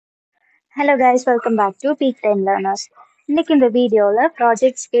Hello guys, welcome back to Peak Time Learners. இன்னைக்கு இந்த வீடியோல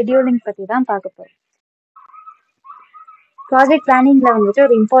ப்ராஜெக்ட் ஸ்கெடியூலிங் பத்தி தான் பார்க்க போறோம். ப்ராஜெக்ட் பிளானிங்ல வந்துட்டு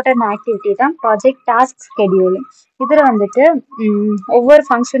ஒரு இம்பார்ட்டன்ட் ஆக்டிவிட்டி தான் ப்ராஜெக்ட் டாஸ்க் ஸ்கெடியூலிங். இதுல வந்துட்டு ஒவ்வொரு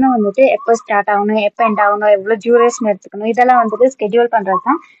ஃபங்க்ஷனும் வந்துட்டு எப்போ ஸ்டார்ட் ஆகணும், எப்போ எண்ட் ஆகணும், எவ்வளோ டியூரேஷன் எடுத்துக்கணும், இதெல்லாம் வந்துட்டு ஸ்கெடியூல் பண்றது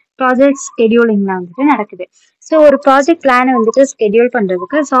தான் ப்ராஜெக்ட் ஸ்கெடியூலிங்ல வந்துட்டு நடக்குது. ஸோ ஒரு ப்ராஜெக்ட் பிளானை வந்துட்டு ஸ்கெடியூல்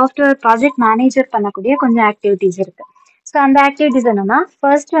பண்றதுக்கு சாஃப்ட்வேர் ப்ராஜெக்ட் மேனேஜர் பண்ணக்கூடிய கொஞ்சம் ஆக்டிவிட்டிஸ் இருக்கு. ஸோ அந்த ஆக்டிவிட்டிஸ் என்னன்னா,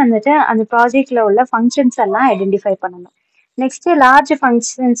 ஃபர்ஸ்ட் வந்துட்டு அந்த ப்ராஜெக்ட்ல உள்ள ஃபங்க்ஷன்ஸ் எல்லாம் ஐடென்டிஃபை பண்ணணும். நெக்ஸ்ட் லார்ஜ்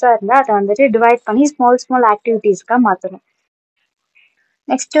ஃபங்க்ஷன்ஸா இருந்தா அதை வந்துட்டு டிவைட் பண்ணி ஸ்மால் ஆக்டிவிட்டீஸ்க்கா மாற்றணும்.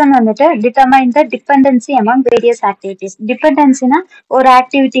 நெக்ஸ்ட் ஒன் வந்துட்டு டிட்டர்மைன் த டிபெண்டன்சி அமாங் வேரியஸ் ஆக்டிவிட்டிஸ். டிபெண்டன்சினா ஒரு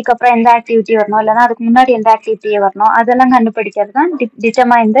ஆக்டிவிட்டிக்கு அப்புறம் எந்த ஆக்டிவிட்டி வரணும், இல்லைன்னா அதுக்கு முன்னாடி எந்த ஆக்டிவிட்டியே வரணும், அதெல்லாம் கண்டுபிடிக்கிறது தான்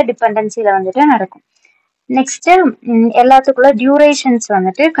டிட்டர்மைன் த டிபெண்டன்சில வந்துட்டு நடக்கும். நெக்ஸ்ட் எல்லாத்துக்குள்ள டியூரேஷன்ஸ்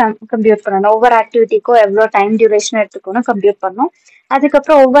வந்துட்டு கம்ப்யூட் பண்ணணும். ஒவ்வொரு ஆக்டிவிட்டிக்கும் எவ்வளோ டைம் டியூரேஷன் எடுத்துக்கணும் கம்ப்யூட் பண்ணணும்.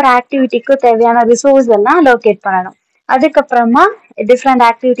 அதுக்கப்புறம் ஒவ்வொரு ஆக்டிவிட்டிக்கும் தேவையான ரிசோர்ஸ் எல்லாம் லொகேட் பண்ணணும். அதுக்கப்புறமா டிஃப்ரெண்ட்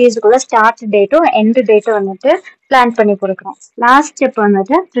ஆக்டிவிட்டிஸ்க்குள்ள ஸ்டார்ட் டேட்டும் எண்ட் டேட்டும் வந்துட்டு பிளான் பண்ணி கொடுக்கணும். லாஸ்ட் ஸ்டெப்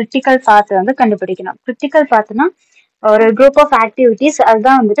வந்துட்டு கிரிட்டிக்கல் பாத் வந்து கண்டுபிடிக்கணும். கிரிட்டிக்கல் பாத்னா ஒரு குரூப் ஆஃப் ஆக்டிவிட்டிஸ்,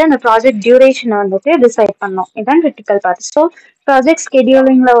 அதுதான் வந்துட்டு அந்த ப்ராஜெக்ட் டியூரேஷன் வந்துட்டு டிசைட் பண்ணணும். இதுதான் கிரிட்டிக்கல் பாத். ஸோ ப்ராஜெக்ட்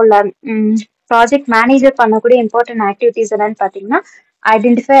ஸ்கெடியூலிங்ல உள்ள ப்ராஜெக்ட் மேனேஜர் பண்ணக்கூடிய இம்பார்ட்டன்ட் ஆக்டிவிட்டிஸ் என்னன்னு பார்த்தீங்கன்னா,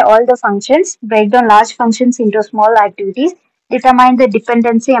 identify all the functions, break down large functions into small activities, determine the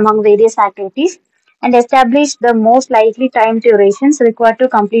dependency among various activities, and establish the most likely time durations required to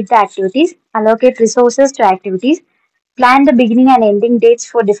complete the activities, allocate resources to activities, plan the beginning and ending dates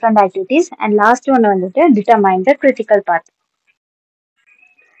for different activities, and last one வந்துட்டு determine the critical path.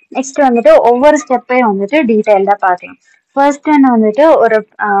 Next வந்துட்டு ஒவ்வொரு ஸ்டெப்பையும் வந்துட்டு டீடைல்டா பார்க்கலாம். First ஒன்று வந்துட்டு ஒரு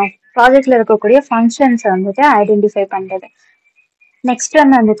ப்ராஜெக்ட்ல இருக்கக்கூடிய ஃபங்க்ஷன்ஸ் வந்துட்டு ஐடென்டிஃபை பண்றது. நெக்ஸ்ட்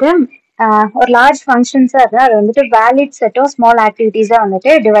ஒன்று வந்துட்டு ஒரு லார்ஜ் ஃபங்க்ஷன்ஸா இருந்தால் அது வந்துட்டு வேலிட் செட்டோ ஸ்மால் ஆக்டிவிட்டீஸா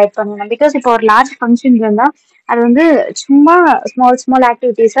வந்துட்டு டிவைட் பண்ணணும். பிகாஸ் இப்போ ஒரு லார்ஜ் ஃபங்க்ஷன் இருந்தால் அது வந்து சும்மா ஸ்மால்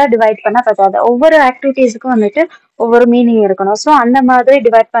ஆக்டிவிட்டீஸா டிவைட் பண்ண பத்தாது. ஒவ்வொரு ஆக்டிவிட்டீஸுக்கும் வந்துட்டு ஒவ்வொரு மீனிங் இருக்கணும். ஸோ அந்த மாதிரி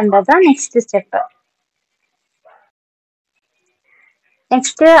டிவைட் பண்றது தான் நெக்ஸ்ட் ஸ்டெப்.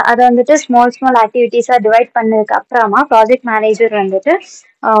 நெக்ஸ்ட் அதை வந்துட்டு ஸ்மால் ஆக்டிவிட்டீஸா டிவைட் பண்ணதுக்கு அப்புறமா ப்ராஜெக்ட் மேனேஜர் வந்துட்டு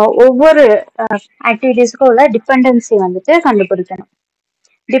ஒவ்வொரு ஆக்டிவிட்டீஸ்க்கும் உள்ள டிபெண்டன்சி வந்துட்டு கண்டுபிடிக்கணும்.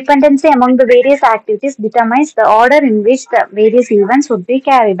 Dependency among the various activities determines the order in which the various events would be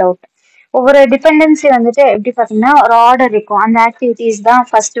carried out. ஒவ்வொரு டிபெண்டன்சி வந்துட்டு எப்படி பார்த்தீங்கன்னா, ஒரு ஆர்டர் இருக்கும். அந்த ஆக்டிவிட்டிஸ் தான்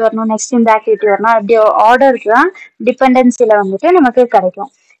ஃபர்ஸ்ட் வரணும், நெக்ஸ்ட் இந்த ஆக்டிவிட்டி வரணும், அப்படி ஆர்டருக்கு தான் டிபெண்டன்சில வந்துட்டு நமக்கு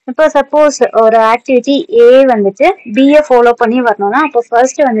கிடைக்கும். இப்போ சப்போஸ் ஒரு ஆக்டிவிட்டி ஏ வந்துட்டு பிஏ ஃபாலோ பண்ணி வரணும்னா, அப்போ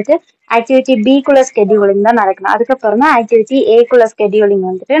ஃபர்ஸ்ட் வந்துட்டு ஆக்டிவிட்டி பிக்குள்ள ஸ்கெடியூலிங் தான் நடக்கணும். அதுக்கப்புறம் தான் ஆக்டிவிட்டி ஏக்குள்ள ஸ்கெடியூலிங்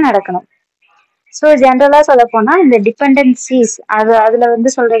வந்துட்டு நடக்கணும். ஸோ ஜென்ரலா சொல்ல போனா இந்த டிபெண்டன்சிஸ் அதுல வந்து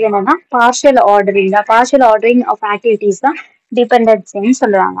சொல்றது என்னன்னா பார்ஷியல் ஆர்டரிங் ஆஃப் ஆக்டிவிட்டிஸ் தான் டிபெண்டன்சின்னு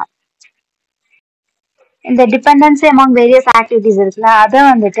சொல்லுவாங்க. இந்த டிபெண்டன்சி அமாங் வேரியஸ் ஆக்டிவிட்டிஸ் இருக்குல்ல, அதை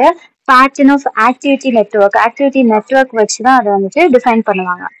வந்துட்டு பேட்டர்ன் ஆஃப் ஆக்டிவிட்டி நெட்வொர்க் வச்சு தான் அதை வந்துட்டு டிஃபைன்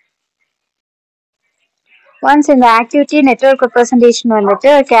பண்ணுவாங்க. ஒன்ஸ் இந்த ஆக்டிவிட்டி நெட்வொர்க் ரெப்ரஸன்டேஷன்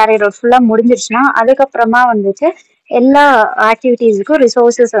வந்துட்டு கேரியர் ஃபுல்லா முடிஞ்சிருச்சுன்னா, அதுக்கப்புறமா வந்துட்டு எல்லா ஆக்டிவிட்டீஸுக்கும்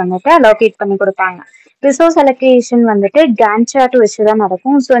ரிசோர்ஸஸ் வந்துட்டு அலோகேட் பண்ணி கொடுப்பாங்க. ரிசோர்ஸ் அலோகேஷன் வந்துட்டு கேன்ட் சார்ட் வச்சு தான்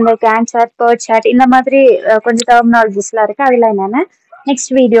நடக்கும். ஸோ இந்த கேன்ட் சார்ட், பர்ட் சார்ட் இந்த மாதிரி கொஞ்சம் டெர்மினாலஜிஸ்லாம் இருக்கு. அதில் என்னென்ன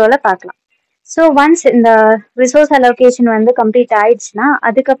நெக்ஸ்ட் வீடியோவில் பார்க்கலாம். ஸோ ஒன்ஸ் இந்த ரிசோர்ஸ் அலோகேஷன் வந்து கம்ப்ளீட் ஆயிடுச்சுன்னா,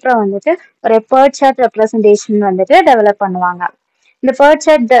 அதுக்கப்புறம் வந்துட்டு ஒரு பர்ட் சார்ட் ரெப்ரஸன்டேஷன் வந்துட்டு டெவலப் பண்ணுவாங்க. இந்த பர்ட்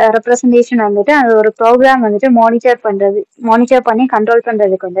சார்ட் ரெப்ரஸன்டேஷன் வந்துட்டு அது ஒரு ப்ரோக்ராம் வந்துட்டு மானிட்டர் பண்ணி கண்ட்ரோல்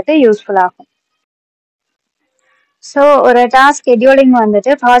பண்றதுக்கு வந்துட்டு யூஸ்ஃபுல் ஆகும். ஸோ ஒரு டாஸ்க் ஷெட்யூலிங்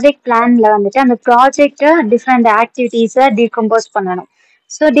வந்துட்டு ப்ராஜெக்ட் பிளான்ல வந்துட்டு அந்த ப்ராஜெக்டை டிஃப்ரெண்ட் ஆக்டிவிட்டீஸை டீகம்போஸ் பண்ணணும்.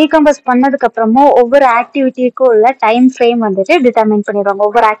 ஸோ டீகம்போஸ் பண்ணதுக்கு அப்புறமும் ஒவ்வொரு ஆக்டிவிட்டிக்கும் உள்ள டைம் ஃப்ரேம் வந்துட்டு டிட்டர்மைன் பண்ணிடுவாங்க.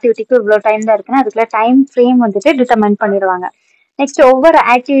 ஒவ்வொரு ஆக்டிவிட்டிக்கும் இவ்வளோ டைம் தான் இருக்குன்னா அதுக்குள்ள டைம் ஃப்ரேம் வந்துட்டு டிட்டர்மைன் பண்ணிடுவாங்க. நெக்ஸ்ட் ஒவ்வொரு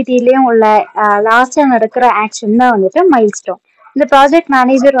ஆக்டிவிட்டிலையும் உள்ள லாஸ்டா நடக்கிற ஆக்ஷன் தான் வந்துட்டு மைல் ஸ்டோன். இந்த ப்ராஜெக்ட்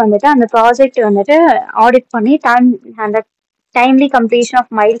மேனேஜர் வந்துட்டு அந்த ப்ராஜெக்ட் வந்துட்டு ஆடிட் பண்ணி அந்த timely completion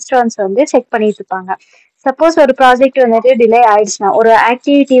of mile stones வந்து செக் பண்ணிட்டு இருப்பாங்க. சப்போஸ் ஒரு ப்ராஜெக்ட் வந்துட்டு டிலே ஆயிடுச்சுன்னா, ஒரு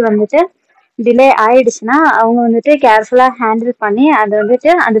ஆக்டிவிட்டி வந்துட்டு டிலே ஆயிடுச்சுன்னா அவங்க வந்துட்டு கேர்ஃபுல்லா ஹேண்டில் பண்ணி அதை வந்துட்டு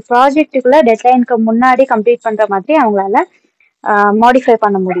அந்த ப்ராஜெக்டுக்குள்ள டெட்லைனுக்கு முன்னாடி கம்ப்ளீட் பண்ற மாதிரி அவங்களால மாடிஃபை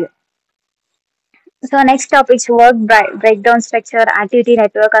பண்ண முடியும். So next topics work break down structure, activity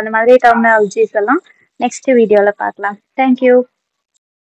network அந்த மாதிரி டெர்மினாலஜிஸ் எல்லாம் நெக்ஸ்ட் வீடியோவில் பார்க்கலாம். தேங்க்யூ.